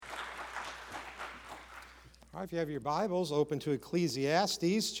All right, if you have your Bibles, open to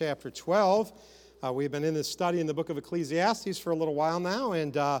Ecclesiastes chapter 12. We've been in this study in the book of Ecclesiastes for a little while now,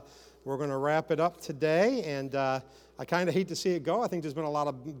 and we're going to wrap it up today. And I kind of hate to see it go. I think there's been a lot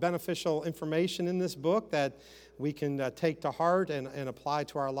of beneficial information in this book that we can take to heart and apply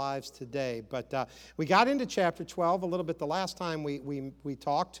to our lives today. But we got into chapter 12 a little bit the last time we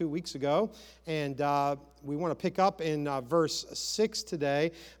talked 2 weeks ago, and we want to pick up in verse 6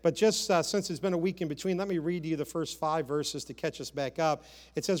 today. But just since it's been a week in between, let me read you the first 5 verses to catch us back up.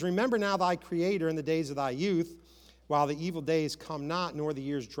 It says, "Remember now thy Creator in the days of thy youth, while the evil days come not, nor the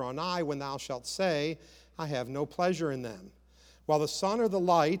years draw nigh, when thou shalt say, I have no pleasure in them. While the sun or the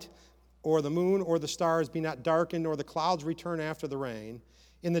light, or the moon or the stars be not darkened, nor the clouds return after the rain.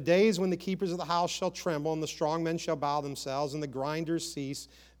 In the days when the keepers of the house shall tremble, and the strong men shall bow themselves, and the grinders cease,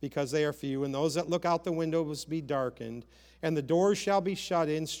 because they are few, and those that look out the windows be darkened, and the doors shall be shut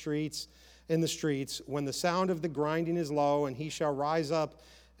in the streets, when the sound of the grinding is low, and he shall rise up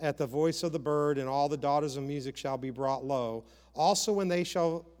at the voice of the bird, and all the daughters of music shall be brought low. Also when they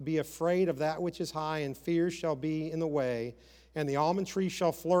shall be afraid of that which is high, and fears shall be in the way, and the almond tree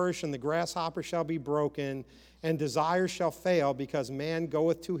shall flourish, and the grasshopper shall be broken, and desire shall fail, because man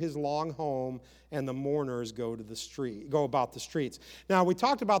goeth to his long home, and the mourners go about the streets." Now, we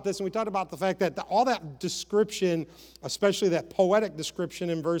talked about this, and we talked about the fact that all that description, especially that poetic description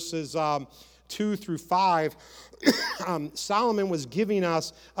in verses 2 through 5, Solomon was giving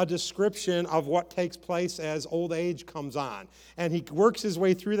us a description of what takes place as old age comes on. And he works his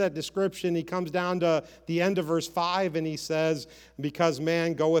way through that description. He comes down to the end of verse 5, and he says, because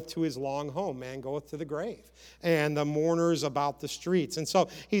man goeth to his long home, man goeth to the grave, and the mourners about the streets. And so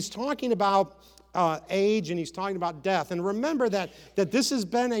he's talking about age, and he's talking about death. And remember that this has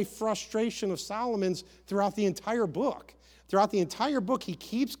been a frustration of Solomon's throughout the entire book. Throughout the entire book, he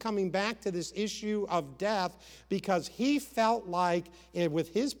keeps coming back to this issue of death because he felt like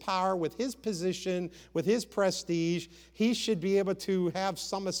with his power, with his position, with his prestige, he should be able to have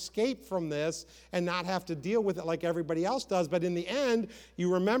some escape from this and not have to deal with it like everybody else does. But in the end, you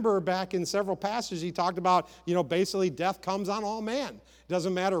remember back in several passages, he talked about, basically death comes on all men. It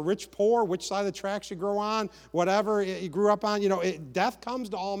doesn't matter rich, poor, which side of the tracks you grow on, whatever you grew up on, death comes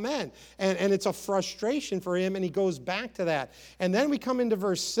to all men. And it's a frustration for him, and he goes back to that. And then we come into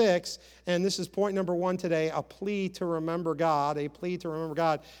verse 6, and this is point number 1 today, a plea to remember God, a plea to remember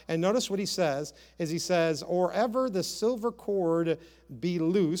God. And notice what he says, or ever the silver cord be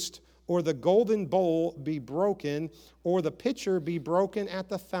loosed, or the golden bowl be broken, or the pitcher be broken at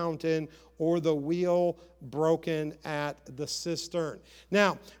the fountain, or the wheel broken at the cistern.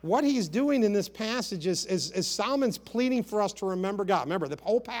 Now, what he's doing in this passage is Solomon's pleading for us to remember God. Remember, the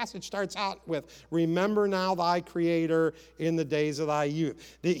whole passage starts out with, remember now thy Creator in the days of thy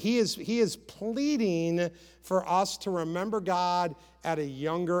youth. He is pleading for us to remember God at a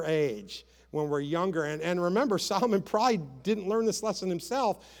younger age, when we're younger. And remember, Solomon probably didn't learn this lesson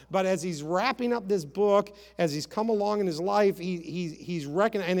himself, but as he's wrapping up this book, as he's come along in his life, he's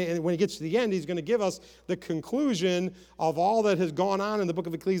recognizing, and when he gets to the end, he's going to give us the conclusion of all that has gone on in the book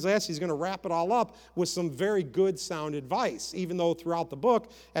of Ecclesiastes. He's going to wrap it all up with some very good, sound advice, even though throughout the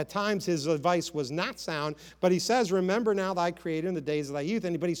book, at times his advice was not sound. But he says, remember now thy Creator in the days of thy youth.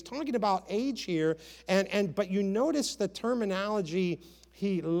 But he's talking about age here, but you notice the terminology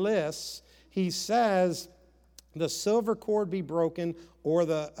he lists. He says, the silver cord be broken, or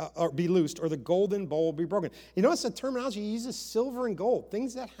be loosed, or the golden bowl be broken. You notice the terminology, he uses silver and gold,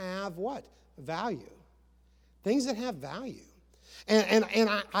 things that have what? Value. Things that have value. And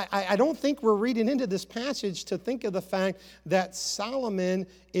I don't think we're reading into this passage to think of the fact that Solomon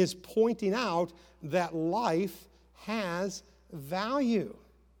is pointing out that life has value.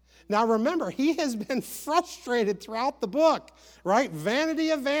 Now remember, he has been frustrated throughout the book, right? Vanity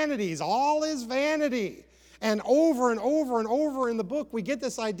of vanities, all is vanity. And over and over in the book, we get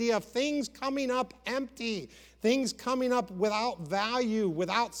this idea of things coming up empty, things coming up without value,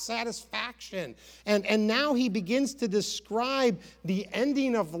 without satisfaction. And now he begins to describe the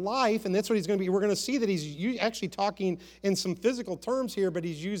ending of life, and that's what he's going to be. We're going to see that he's actually talking in some physical terms here, but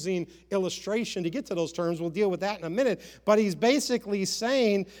he's using illustration to get to those terms. We'll deal with that in a minute. But he's basically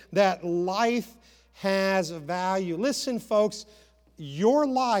saying that life has value. Listen, folks, your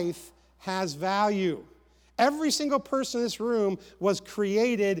life has value. Every single person in this room was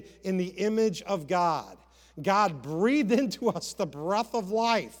created in the image of God. God breathed into us the breath of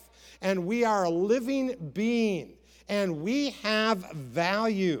life, and we are a living being, and we have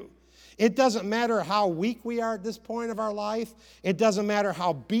value. It doesn't matter how weak we are at this point of our life. It doesn't matter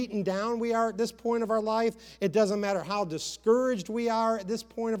how beaten down we are at this point of our life. It doesn't matter how discouraged we are at this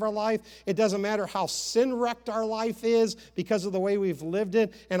point of our life. It doesn't matter how sin-wrecked our life is because of the way we've lived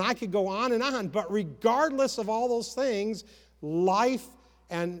it. And I could go on. But regardless of all those things, life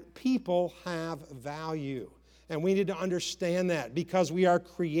and people have value. And we need to understand that because we are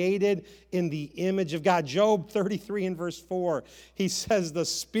created in the image of God. Job 33 and verse 4, he says, "The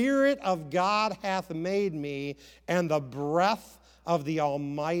Spirit of God hath made me, and the breath of the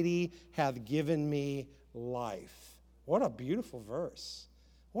Almighty hath given me life." What a beautiful verse.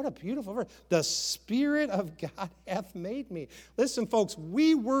 What a beautiful verse. The Spirit of God hath made me. Listen, folks,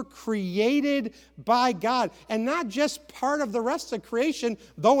 we were created by God. And not just part of the rest of creation,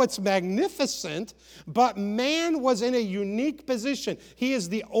 though it's magnificent, but man was in a unique position. He is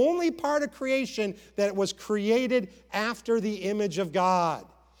the only part of creation that was created after the image of God.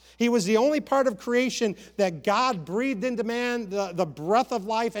 He was the only part of creation that God breathed into man the breath of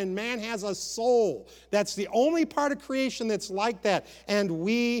life, and man has a soul. That's the only part of creation that's like that. And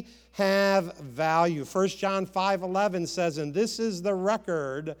we have value. 1 John 5:11 says, "And this is the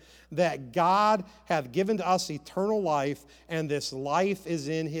record that God hath given to us eternal life, and this life is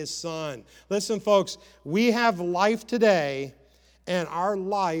in His Son." Listen, folks, we have life today, and our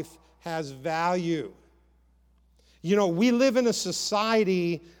life has value. You know, we live in a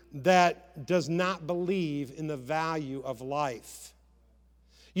society that does not believe in the value of life.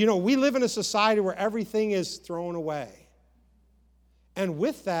 You know, we live in a society where everything is thrown away. And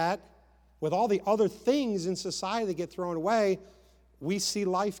with that, with all the other things in society that get thrown away, we see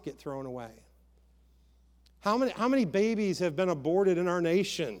life get thrown away. How many babies have been aborted in our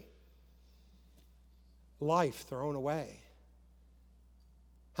nation? Life thrown away.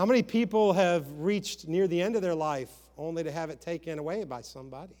 How many people have reached near the end of their life only to have it taken away by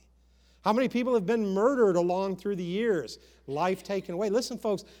somebody? How many people have been murdered along through the years? Life taken away. Listen,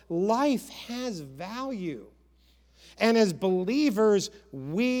 folks, life has value. And as believers,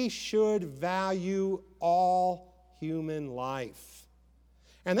 we should value all human life.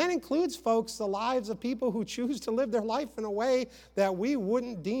 And that includes, folks, the lives of people who choose to live their life in a way that we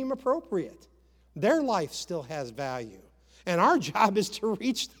wouldn't deem appropriate. Their life still has value. And our job is to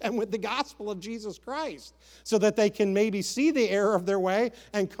reach them with the gospel of Jesus Christ so that they can maybe see the error of their way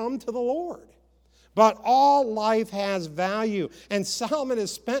and come to the Lord. But all life has value. And Solomon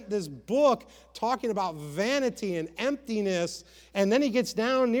has spent this book talking about vanity and emptiness. And then he gets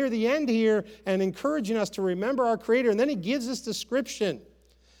down near the end here and encouraging us to remember our Creator. And then he gives this description.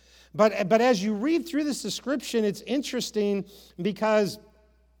 But as you read through this description, it's interesting because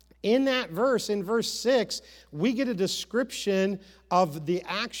in that verse, in verse 6, we get a description of the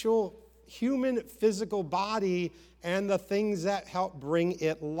actual human physical body and the things that help bring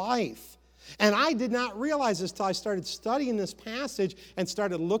it life. And I did not realize this till I started studying this passage and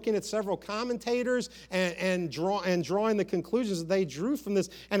started looking at several commentators and drawing the conclusions that they drew from this.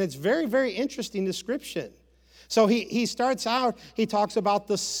 And it's very, very interesting description. So he starts out, he talks about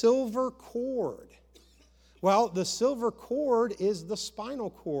the silver cord. Well, the silver cord is the spinal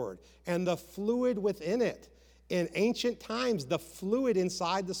cord and the fluid within it. In ancient times, the fluid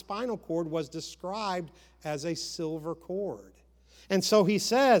inside the spinal cord was described as a silver cord. And so he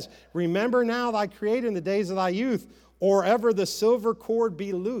says, "Remember now thy Creator in the days of thy youth, or ever the silver cord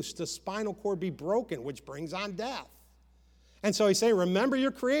be loosed, the spinal cord be broken," which brings on death. And so he's saying, remember your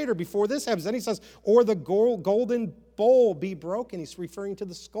Creator before this happens. Then he says, "Or the golden bowl be broken." He's referring to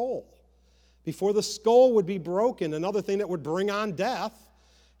the skull. Before the skull would be broken, another thing that would bring on death,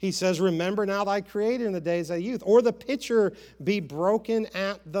 he says, "Remember now thy Creator in the days of thy youth." Or the pitcher be broken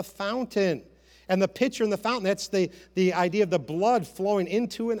at the fountain. And the pitcher and the fountain, that's the idea of the blood flowing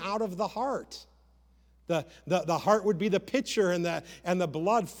into and out of the heart. The heart would be the pitcher and the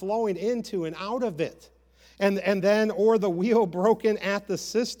blood flowing into and out of it. And then, or the wheel broken at the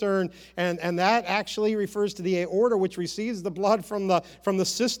cistern, and that actually refers to the aorta, which receives the blood from the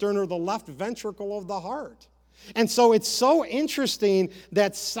cistern or the left ventricle of the heart. And so it's so interesting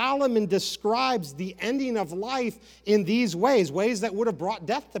that Solomon describes the ending of life in these ways that would have brought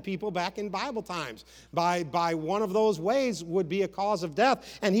death to people back in Bible times. By one of those ways would be a cause of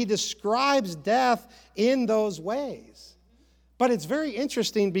death, and he describes death in those ways. But it's very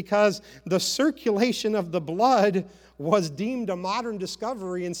interesting because the circulation of the blood was deemed a modern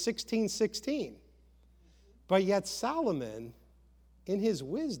discovery in 1616. But yet Solomon, in his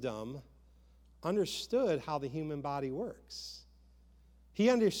wisdom, understood how the human body works.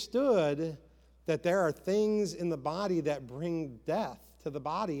 He understood that there are things in the body that bring death to the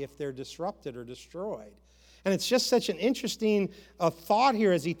body if they're disrupted or destroyed. And it's just such an interesting thought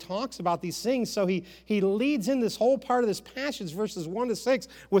here as he talks about these things. So he leads in this whole part of this passage, verses 1 to 6,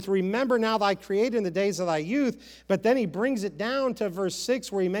 with remember now thy Creator in the days of thy youth. But then he brings it down to verse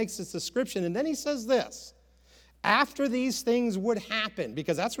 6 where he makes this description. And then he says this, after these things would happen,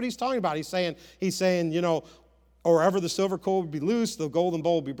 because that's what he's talking about. He's saying, or ever the silver coal would be loose, the golden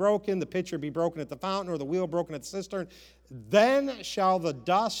bowl would be broken, the pitcher be broken at the fountain, or the wheel broken at the cistern. Then shall the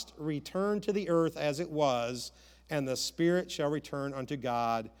dust return to the earth as it was, and the spirit shall return unto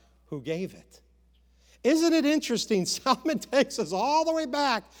God who gave it. Isn't it interesting? Solomon takes us all the way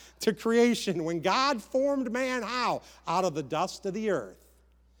back to creation when God formed man how? Out of the dust of the earth.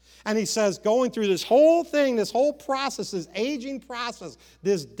 And he says, going through this whole thing, this whole process, this aging process,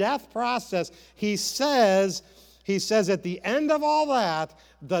 this death process, he says at the end of all that,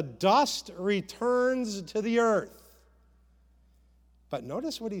 the dust returns to the earth. But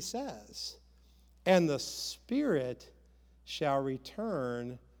notice what he says, and the spirit shall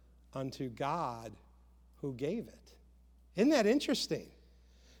return unto God who gave it. Isn't that interesting?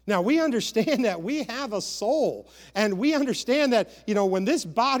 Now, we understand that we have a soul, and we understand that, when this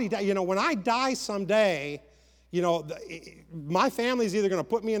body, when I die someday, my family's either going to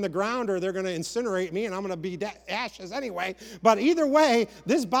put me in the ground or they're going to incinerate me, and I'm going to be ashes anyway. But either way,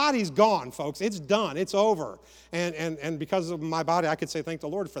 this body's gone, folks. It's done. It's over. And because of my body, I could say thank the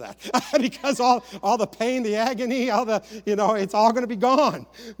Lord for that. Because all the pain, the agony, it's all going to be gone.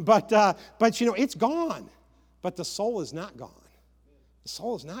 But it's gone. But the soul is not gone. The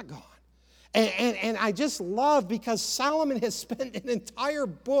soul is not gone. And I just love, because Solomon has spent an entire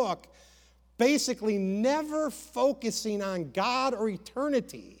book basically never focusing on God or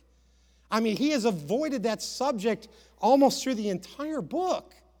eternity. I mean, he has avoided that subject almost through the entire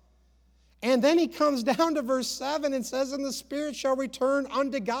book. And then he comes down to verse 7 and says, and the spirit shall return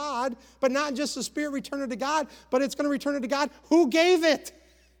unto God, but not just the spirit return unto God, but it's going to return unto God who gave it,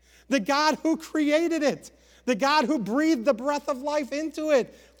 the God who created it, the God who breathed the breath of life into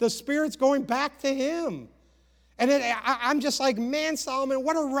it. The spirit's going back to him. And I'm just like, man, Solomon,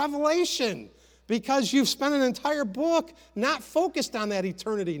 what a revelation. Because you've spent an entire book not focused on that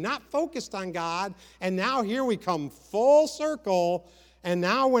eternity, not focused on God. And now here we come full circle. And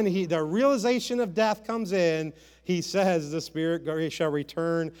now when the realization of death comes in, he says the spirit shall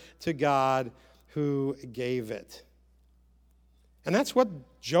return to God who gave it. And that's what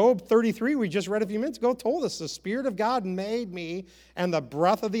Job 33, we just read a few minutes ago, told us. The Spirit of God made me, and the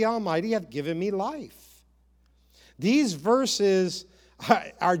breath of the Almighty hath given me life. These verses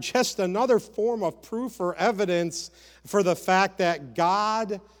are just another form of proof or evidence for the fact that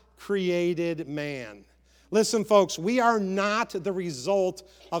God created man. Listen, folks, we are not the result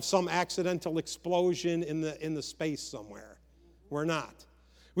of some accidental explosion in the space somewhere. We're not.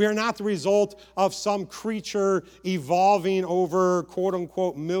 We are not the result of some creature evolving over, quote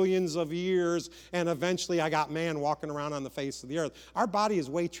unquote, millions of years, and eventually I got man walking around on the face of the earth. Our body is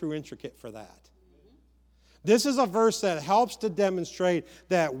way too intricate for that. This is a verse that helps to demonstrate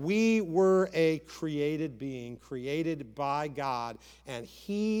that we were a created being, created by God, and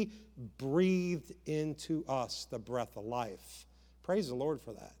he breathed into us the breath of life. Praise the Lord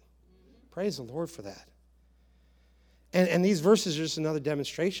for that. Praise the Lord for that. And these verses are just another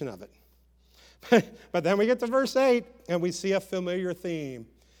demonstration of it. But then we get to verse 8, and we see a familiar theme.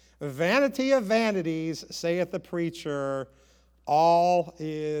 Vanity of vanities, saith the preacher, all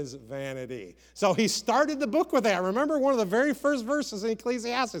is vanity. So he started the book with that. Remember, one of the very first verses in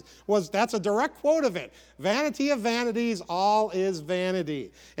Ecclesiastes that's a direct quote of it. Vanity of vanities, all is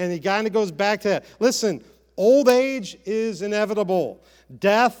vanity. And he kind of goes back to that. Listen, old age is inevitable.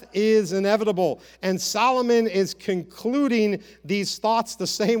 Death is inevitable. And Solomon is concluding these thoughts the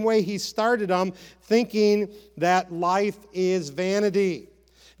same way he started them, thinking that life is vanity.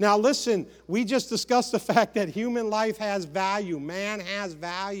 Now listen, we just discussed the fact that human life has value. Man has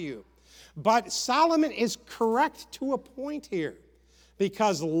value. But Solomon is correct to a point here,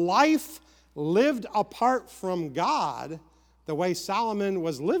 because life lived apart from God, the way Solomon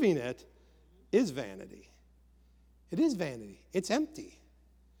was living it, is vanity. It is vanity. It's empty.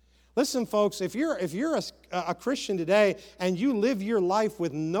 Listen, folks, if you're a Christian today and you live your life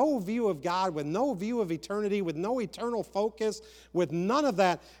with no view of God, with no view of eternity, with no eternal focus, with none of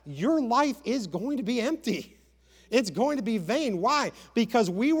that, your life is going to be empty. It's going to be vain. Why? Because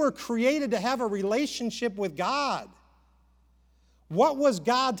we were created to have a relationship with God. What was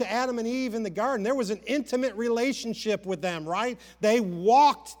God to Adam and Eve in the garden? There was an intimate relationship with them, right? They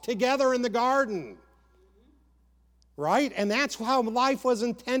walked together in the garden. Right? And that's how life was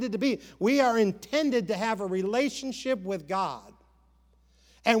intended to be. We are intended to have a relationship with God.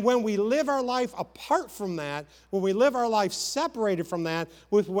 And when we live our life apart from that, when we live our life separated from that,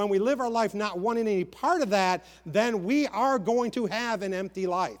 when we live our life not wanting any part of that, then we are going to have an empty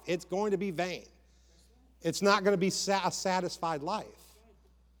life. It's going to be vain. It's not going to be a satisfied life.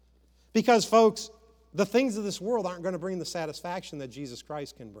 Because, folks, the things of this world aren't going to bring the satisfaction that Jesus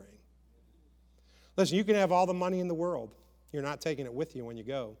Christ can bring. Listen, you can have all the money in the world. You're not taking it with you when you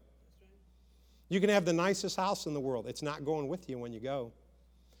go. You can have the nicest house in the world. It's not going with you when you go.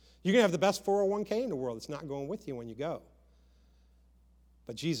 You can have the best 401k in the world. It's not going with you when you go.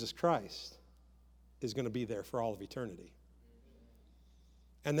 But Jesus Christ is going to be there for all of eternity.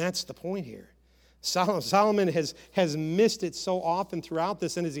 And that's the point here. Solomon has missed it so often throughout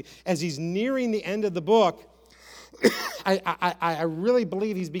this. And as he's nearing the end of the book, I really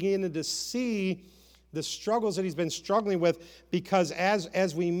believe he's beginning to see the struggles that he's been struggling with, because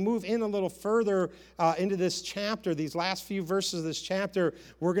as we move in a little further into this chapter, these last few verses of this chapter,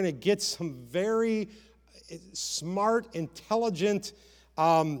 we're going to get some very smart, intelligent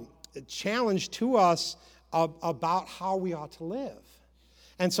challenge to us about how we ought to live.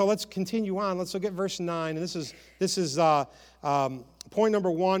 And so let's continue on. Let's look at verse 9. And this is point number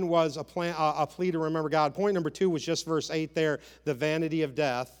 1 was a plea to remember God. Point number 2 was just verse 8 there, the vanity of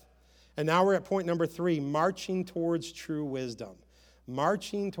death. And now we're at point number 3, marching towards true wisdom.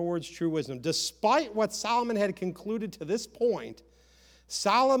 Marching towards true wisdom. Despite what Solomon had concluded to this point,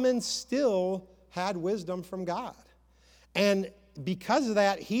 Solomon still had wisdom from God. And because of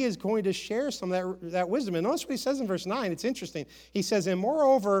that, he is going to share some of that wisdom. And notice what he says in verse 9. It's interesting. He says, and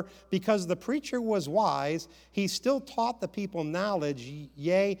moreover, because the preacher was wise, he still taught the people knowledge.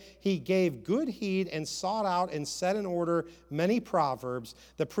 Yea, he gave good heed and sought out and set in order many proverbs.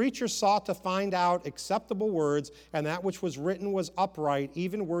 The preacher sought to find out acceptable words, and that which was written was upright,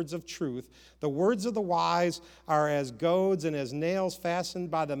 even words of truth. The words of the wise are as goads and as nails fastened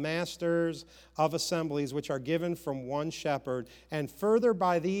by the masters of assemblies, which are given from one shepherd. And further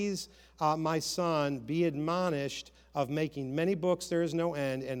by these, my son, be admonished of making many books there is no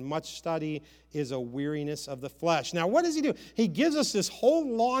end, and much study is a weariness of the flesh. Now, what does he do? He gives us this whole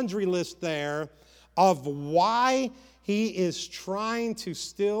laundry list there of why he is trying to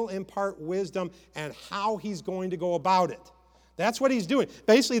still impart wisdom and how he's going to go about it. That's what he's doing.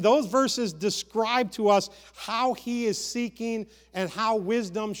 Basically, those verses describe to us how he is seeking and how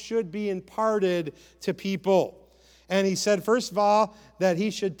wisdom should be imparted to people. And he said, first of all, that he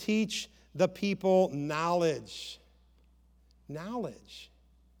should teach the people knowledge. Knowledge.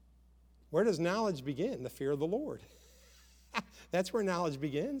 Where does knowledge begin? The fear of the Lord. That's where knowledge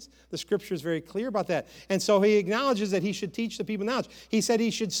begins. The Scripture is very clear about that. And so he acknowledges that he should teach the people knowledge. He said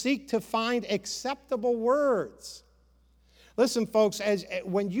he should seek to find acceptable words. Listen, folks,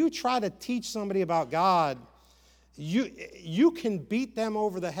 when you try to teach somebody about God, you can beat them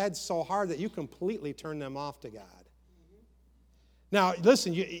over the head so hard that you completely turn them off to God. Now,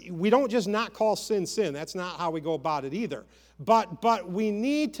 listen, we don't just not call sin sin. That's not how we go about it either. But we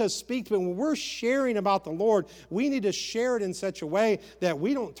need to speak to it. When we're sharing about the Lord, we need to share it in such a way that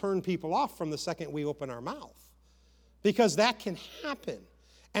we don't turn people off from the second we open our mouth. Because that can happen.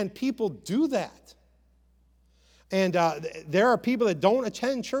 And people do that. And there are people that don't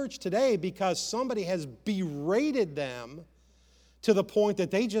attend church today because somebody has berated them to the point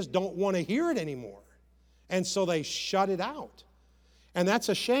that they just don't want to hear it anymore. And so they shut it out. And that's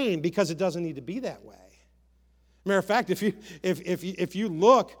a shame because it doesn't need to be that way. Matter of fact, if you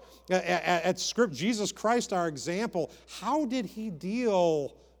look at Scripture, Jesus Christ, our example, how did he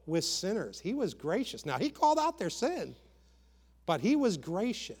deal with sinners? He was gracious. Now, he called out their sin, but he was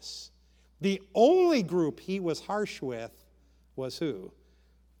gracious. The only group he was harsh with was who?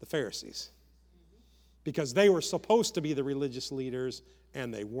 The Pharisees. Because they were supposed to be the religious leaders,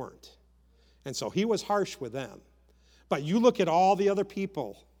 and they weren't. And so he was harsh with them. But you look at all the other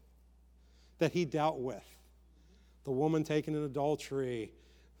people that he dealt with. The woman taken in adultery.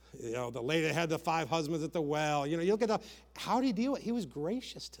 The lady that had the 5 husbands at the well. You look at how did he deal with it? He was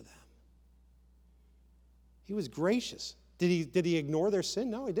gracious to them. He was gracious. Did he ignore their sin?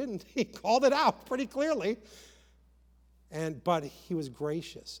 No, he didn't. He called it out pretty clearly. But he was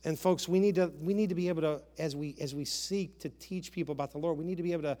gracious. And folks, we need to be able to, as we seek to teach people about the Lord, we need to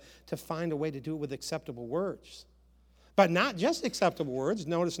be able to find a way to do it with acceptable words. But not just acceptable words.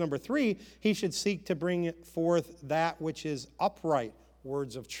 Notice number 3, he should seek to bring forth that which is upright,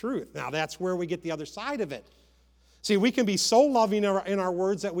 words of truth. Now that's where we get the other side of it. See, we can be so loving in our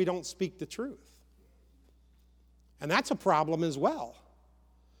words that we don't speak the truth. And that's a problem as well.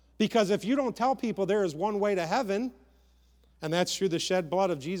 Because if you don't tell people there is one way to heaven, and that's through the shed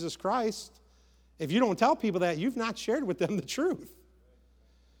blood of Jesus Christ, if you don't tell people that, you've not shared with them the truth.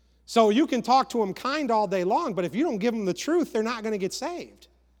 So you can talk to them kind all day long, but if you don't give them the truth, they're not going to get saved.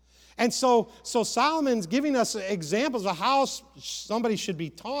 And so Solomon's giving us examples of how somebody should be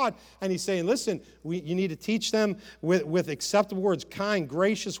taught, and he's saying, listen, you need to teach them with acceptable words, kind,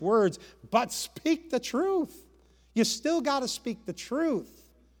 gracious words, but speak the truth. You still got to speak the truth.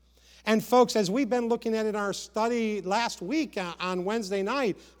 And folks, as we've been looking at in our study last week on Wednesday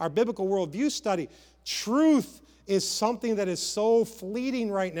night, our biblical worldview study, truth is something that is so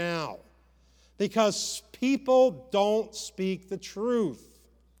fleeting right now because people don't speak the truth.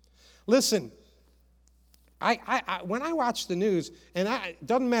 Listen, when I watch the news, and it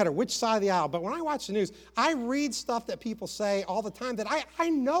doesn't matter which side of the aisle, but when I watch the news, I read stuff that people say all the time that I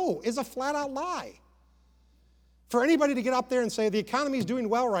know is a flat-out lie. For anybody to get up there and say the economy is doing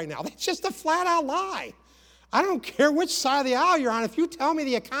well right now, that's just a flat-out lie. I don't care which side of the aisle you're on. If you tell me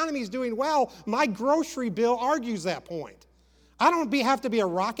the economy is doing well, my grocery bill argues that point. I don't have to be a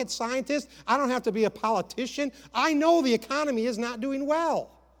rocket scientist. I don't have to be a politician. I know the economy is not doing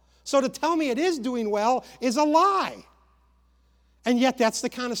well. So to tell me it is doing well is a lie. And yet that's the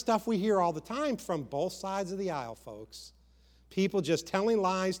kind of stuff we hear all the time from both sides of the aisle, folks. People just telling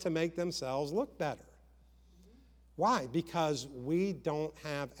lies to make themselves look better. Why? Because we don't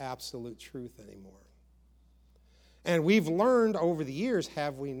have absolute truth anymore. And we've learned over the years,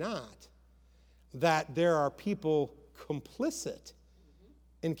 have we not, that there are people complicit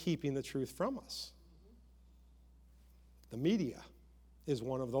in keeping the truth from us. The media is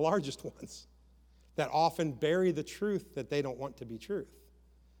one of the largest ones that often bury the truth that they don't want to be truth.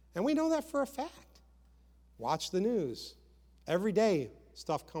 And we know that for a fact. Watch the news. Every day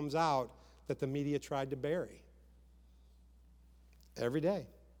stuff comes out that the media tried to bury. Every day.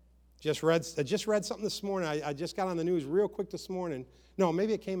 I just read something this morning. I just got on the news real quick this morning. No,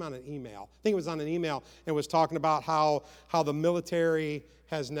 maybe it came on an email. I think it was on an email and was talking about how the military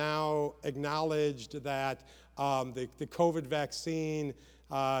has now acknowledged that the COVID vaccine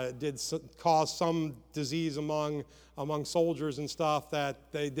did cause some disease among soldiers and stuff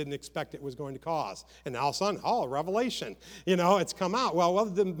that they didn't expect it was going to cause. And now all of a sudden, revelation, it's come out. Well,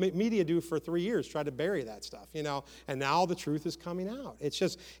 what did the media do for 3 years? Try to bury that stuff, and now the truth is coming out.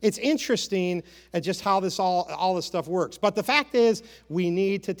 It's interesting at just how all this stuff works. But the fact is, we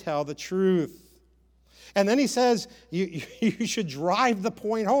need to tell the truth. And then he says, you should drive the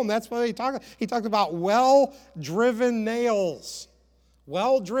point home. That's what he talked about well-driven nails.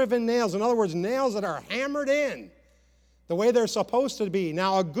 Well-driven nails. In other words, nails that are hammered in the way they're supposed to be.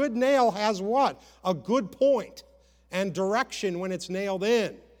 Now, a good nail has what? A good point and direction when it's nailed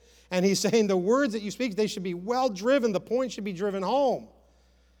in. And he's saying the words that you speak, they should be well-driven. The point should be driven home.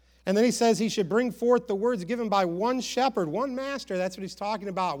 And then he says he should bring forth the words given by one shepherd, one master. That's what he's talking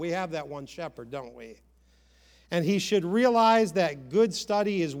about. We have that one shepherd, don't we? And he should realize that good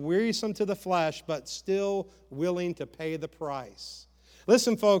study is wearisome to the flesh, but still willing to pay the price.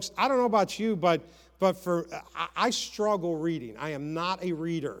 Listen, folks, I don't know about you, but I struggle reading. I am not a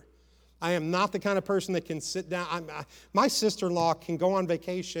reader. I am not the kind of person that can sit down. My sister-in-law can go on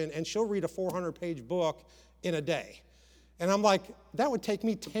vacation, and she'll read a 400-page book in a day. And I'm like, that would take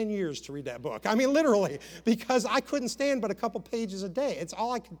me 10 years to read that book. I mean, literally, because I couldn't stand but a couple pages a day. It's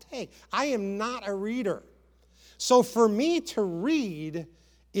all I could take. I am not a reader. So for me to read,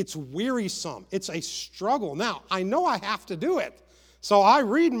 it's wearisome. It's a struggle. Now, I know I have to do it. So I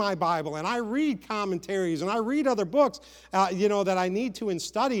read my Bible, and I read commentaries, and I read other books, that I need to and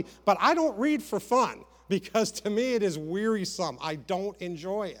study, but I don't read for fun because to me it is wearisome. I don't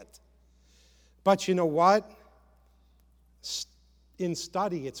enjoy it. But you know what? In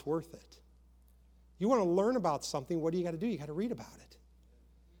study, it's worth it. You want to learn about something, what do you got to do? You got to read about it.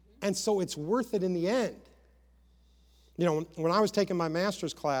 And so it's worth it in the end. When I was taking my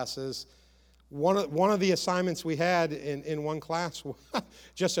master's classes, one of the assignments we had in one class,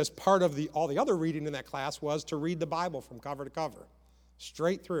 just as part of all the other reading in that class, was to read the Bible from cover to cover,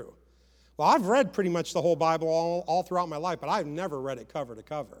 straight through. Well, I've read pretty much the whole Bible all throughout my life, but I've never read it cover to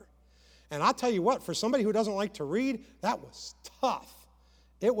cover. And I'll tell you what, for somebody who doesn't like to read, that was tough.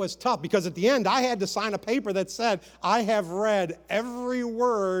 It was tough because at the end I had to sign a paper that said I have read every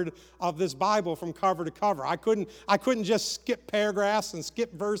word of this Bible from cover to cover. I couldn't just skip paragraphs and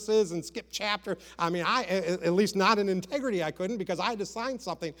skip verses and skip chapter. I mean, at least not in integrity I couldn't, because I had to sign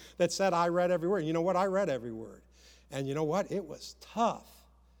something that said I read every word. You know what? I read every word. And you know what? It was tough.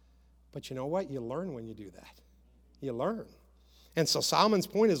 But you know what? You learn when you do that. You learn. And so Solomon's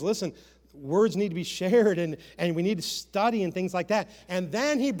point is, listen, words need to be shared, and we need to study and things like that. And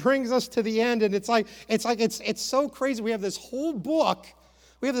then he brings us to the end, and it's so crazy. We have this whole book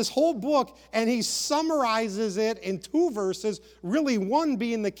We have this whole book, and he summarizes it in 2 verses, really one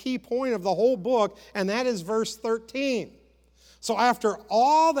being the key point of the whole book, and that is verse 13. So after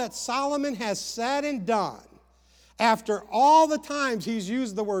all that Solomon has said and done, after all the times he's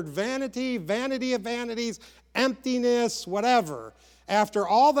used the word vanity, vanity of vanities, emptiness, whatever, after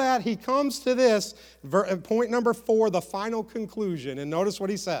all that, he comes to this, point number 4, the final conclusion. And notice what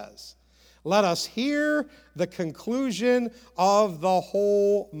he says. Let us hear the conclusion of the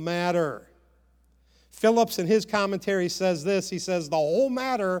whole matter. Phillips, in his commentary, says this. He says, the whole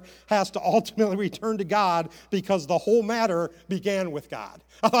matter has to ultimately return to God because the whole matter began with God.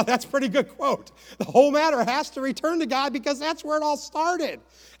 Oh, that's a pretty good quote. The whole matter has to return to God because that's where it all started.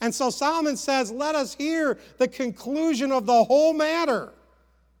 And so Solomon says, let us hear the conclusion of the whole matter.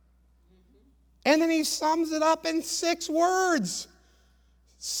 And then he sums it up in 6 words.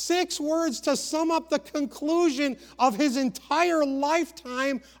 6 words to sum up the conclusion of his entire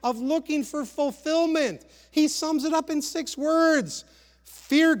lifetime of looking for fulfillment. He sums it up in 6 words.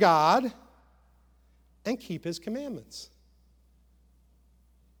 Fear God and keep his commandments.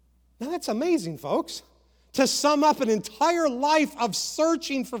 Now that's amazing, folks. To sum up an entire life of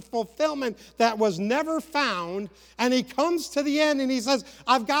searching for fulfillment that was never found, and he comes to the end and he says,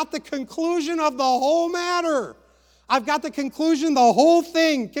 I've got the conclusion of the whole matter. I've got the conclusion, the whole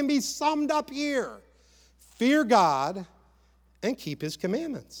thing can be summed up here. Fear God and keep his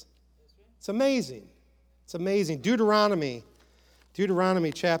commandments. It's amazing. It's amazing. Deuteronomy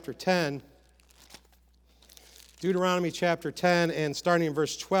chapter 10. Deuteronomy chapter 10, and starting in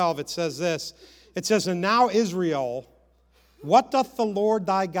verse 12, it says this. It says, and now Israel, what doth the Lord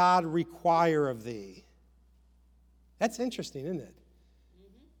thy God require of thee? That's interesting, isn't it?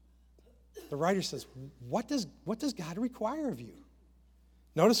 The writer says, what does God require of you?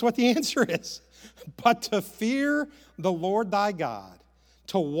 Notice what the answer is. But to fear the Lord thy God,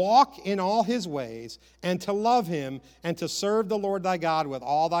 to walk in all his ways, and to love him, and to serve the Lord thy God with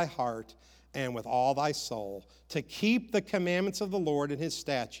all thy heart and with all thy soul, to keep the commandments of the Lord and his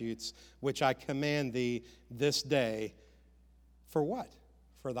statutes, which I command thee this day. For what?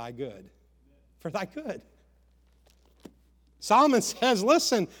 For thy good. For thy good. Solomon says,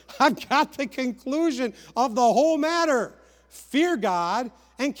 listen, I've got the conclusion of the whole matter. Fear God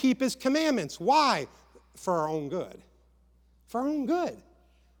and keep his commandments. Why? For our own good. For our own good.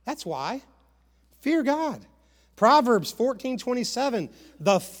 That's why. Fear God. Proverbs 14:27.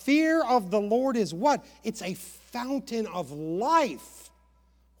 The fear of the Lord is what? It's a fountain of life.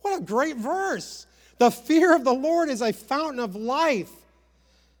 What a great verse. The fear of the Lord is a fountain of life.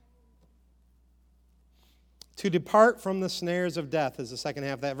 To depart from the snares of death is the second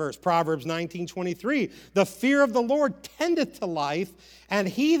half of that verse. Proverbs 19:23. The fear of the Lord tendeth to life, and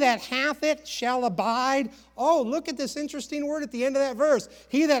he that hath it shall abide. Oh, look at this interesting word at the end of that verse.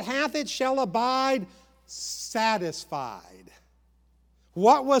 He that hath it shall abide satisfied.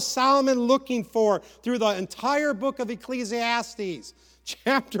 What was Solomon looking for through the entire book of Ecclesiastes?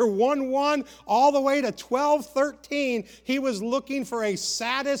 Chapter 1:1 all the way to 12:13, he was looking for a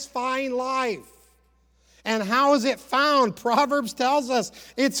satisfying life. And how is it found? Proverbs tells us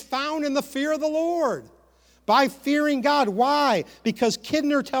it's found in the fear of the Lord. By fearing God. Why? Because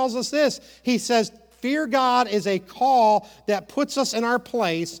Kidner tells us this. He says, fear God is a call that puts us in our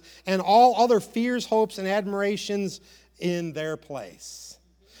place and all other fears, hopes, and admirations in their place.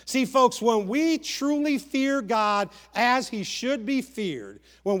 See, folks, when we truly fear God as he should be feared,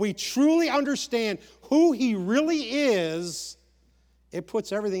 when we truly understand who he really is, it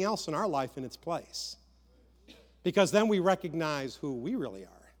puts everything else in our life in its place. Because then we recognize who we really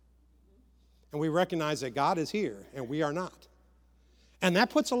are. And we recognize that God is here and we are not. And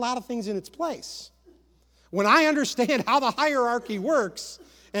that puts a lot of things in its place. When I understand how the hierarchy works,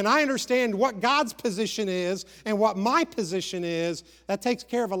 and I understand what God's position is and what my position is, that takes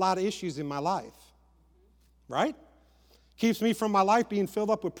care of a lot of issues in my life. Right? Keeps me from my life being filled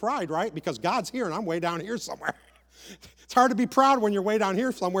up with pride, right? Because God's here and I'm way down here somewhere. It's hard to be proud when you're way down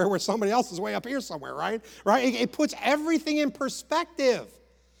here somewhere where somebody else is way up here somewhere, right? Right? It puts everything in perspective.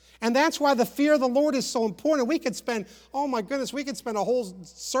 And that's why the fear of the Lord is so important. We could spend, oh my goodness, we could spend a whole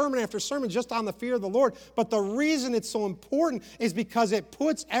sermon after sermon just on the fear of the Lord. But the reason it's so important is because it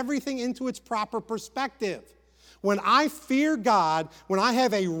puts everything into its proper perspective. When I fear God, when I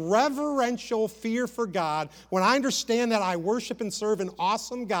have a reverential fear for God, when I understand that I worship and serve an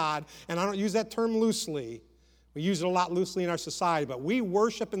awesome God, and I don't use that term loosely, we use it a lot loosely in our society, but we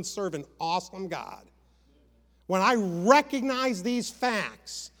worship and serve an awesome God. When I recognize these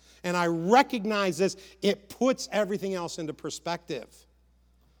facts and I recognize this, it puts everything else into perspective.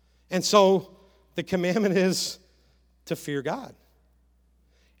 And so the commandment is to fear God.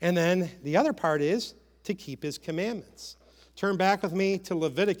 And then the other part is to keep his commandments. Turn back with me to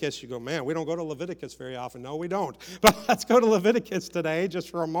Leviticus. You go, man, we don't go to Leviticus very often. No, we don't. But let's go to Leviticus today just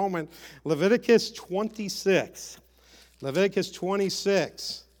for a moment. Leviticus 26. Leviticus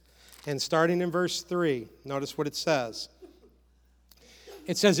 26. And starting in verse 3, notice what it says.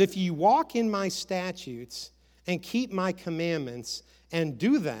 It says, if you walk in my statutes and keep my commandments and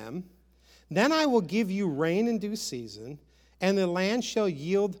do them, then I will give you rain in due season, and the land shall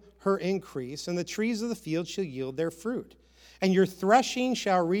yield her increase, and the trees of the field shall yield their fruit. And your threshing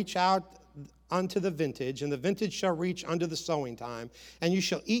shall reach out unto the vintage, and the vintage shall reach unto the sowing time, and you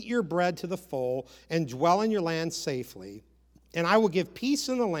shall eat your bread to the full, and dwell in your land safely. And I will give peace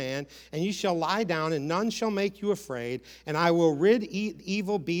in the land, and you shall lie down, and none shall make you afraid. And I will rid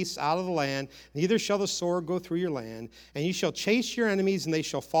evil beasts out of the land, neither shall the sword go through your land. And you shall chase your enemies, and they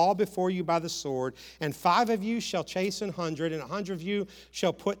shall fall before you by the sword. And 5 of you shall chase 100, and 100 of you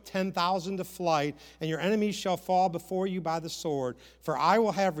shall put 10,000 to flight. And your enemies shall fall before you by the sword. For I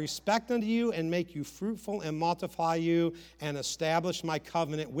will have respect unto you, and make you fruitful, and multiply you, and establish my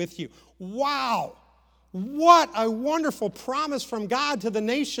covenant with you. Wow! What a wonderful promise from God to the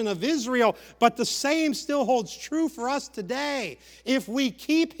nation of Israel, but the same still holds true for us today. If we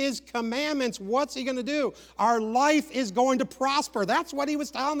keep his commandments, what's he going to do? Our life is going to prosper. That's what he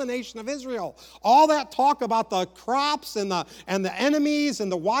was telling the nation of Israel. All that talk about the crops and the enemies and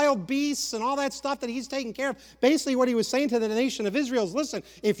the wild beasts and all that stuff that he's taking care of, basically what he was saying to the nation of Israel is, listen,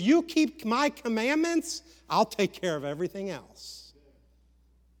 if you keep my commandments, I'll take care of everything else.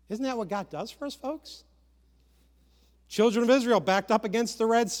 Isn't that what God does for us, folks? Children of Israel backed up against the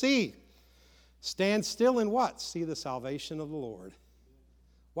Red Sea. Stand still and what? See the salvation of the Lord.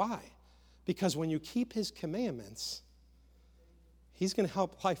 Why? Because when you keep his commandments, he's going to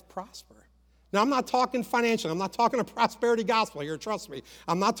help life prosper. Now, I'm not talking financially. I'm not talking a prosperity gospel here, trust me.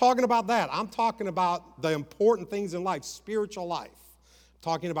 I'm not talking about that. I'm talking about the important things in life, spiritual life. I'm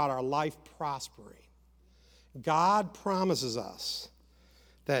talking about our life prospering. God promises us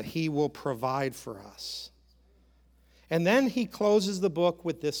that he will provide for us. And then he closes the book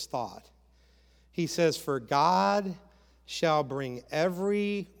with this thought. He says, for God shall bring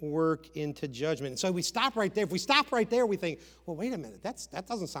every work into judgment. And so we stop right there. If we stop right there, we think, well, wait a minute, that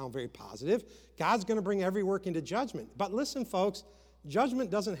doesn't sound very positive. God's going to bring every work into judgment. But listen, folks, judgment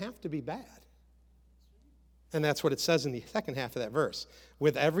doesn't have to be bad. And that's what it says in the second half of that verse.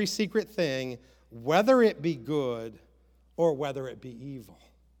 With every secret thing, whether it be good or whether it be evil.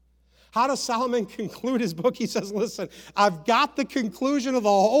 How does Solomon conclude his book? He says, listen, I've got the conclusion of the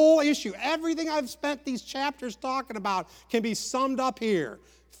whole issue. Everything I've spent these chapters talking about can be summed up here.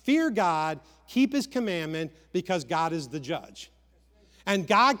 Fear God, keep his commandment, because God is the judge. And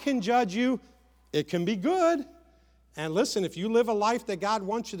God can judge you. It can be good. And listen, if you live a life that God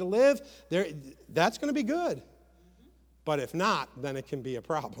wants you to live, that's going to be good. But if not, then it can be a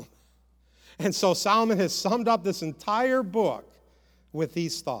problem. And so Solomon has summed up this entire book with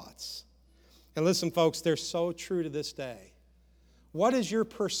these thoughts. And listen, folks, they're so true to this day. What is your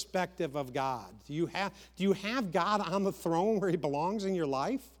perspective of God? Do you have God on the throne where he belongs in your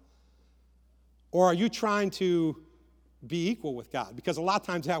life? Or are you trying to be equal with God? Because a lot of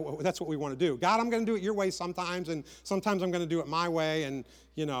times that's what we want to do. God, I'm going to do it your way sometimes, and sometimes I'm going to do it my way, and,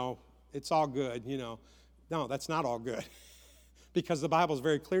 it's all good, No, that's not all good. Because the Bible is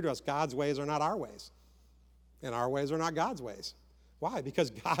very clear to us, God's ways are not our ways. And our ways are not God's ways. Why? Because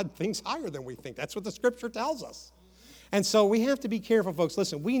God thinks higher than we think. That's what the Scripture tells us. And so we have to be careful, folks.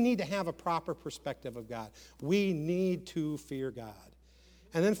 Listen, we need to have a proper perspective of God. We need to fear God.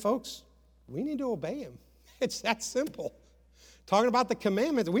 And then, folks, we need to obey him. It's that simple. Talking about the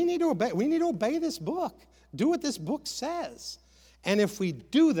commandments, we need to obey. We need to obey this book. Do what this book says. And if we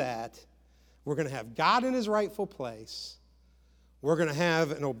do that, we're going to have God in his rightful place. We're going to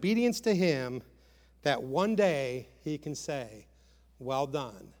have an obedience to him that one day he can say, well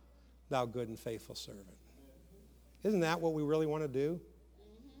done, thou good and faithful servant. Isn't that what we really want to do?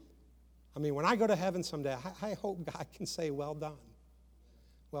 I mean, when I go to heaven someday, I hope God can say, well done.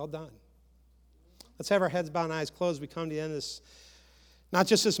 Well done. Let's have our heads bowed and eyes closed. We come to the end of this, not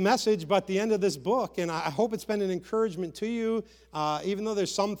just this message, but the end of this book. And I hope it's been an encouragement to you, even though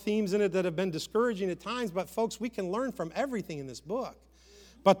there's some themes in it that have been discouraging at times. But, folks, we can learn from everything in this book.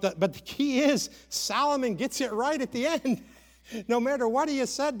 But the key is Solomon gets it right at the end. No matter what he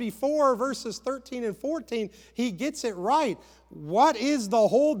has said before, verses 13 and 14, he gets it right. What is the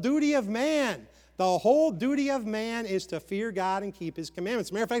whole duty of man? The whole duty of man is to fear God and keep his commandments.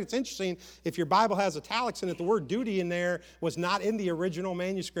 As a matter of fact, it's interesting, if your Bible has italics in it, the word duty in there was not in the original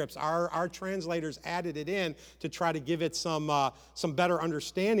manuscripts. Our translators added it in to try to give it some better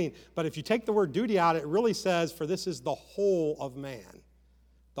understanding. But if you take the word duty out, it really says, for this is the whole of man.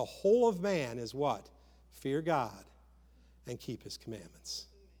 The whole of man is what? Fear God and keep his commandments.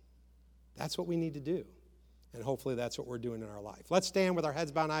 That's what we need to do. And hopefully that's what we're doing in our life. Let's stand with our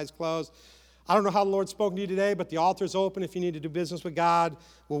heads bowed and eyes closed. I don't know how the Lord's spoken to you today, but the altar's open if you need to do business with God.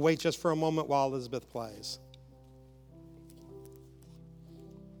 We'll wait just for a moment while Elizabeth plays.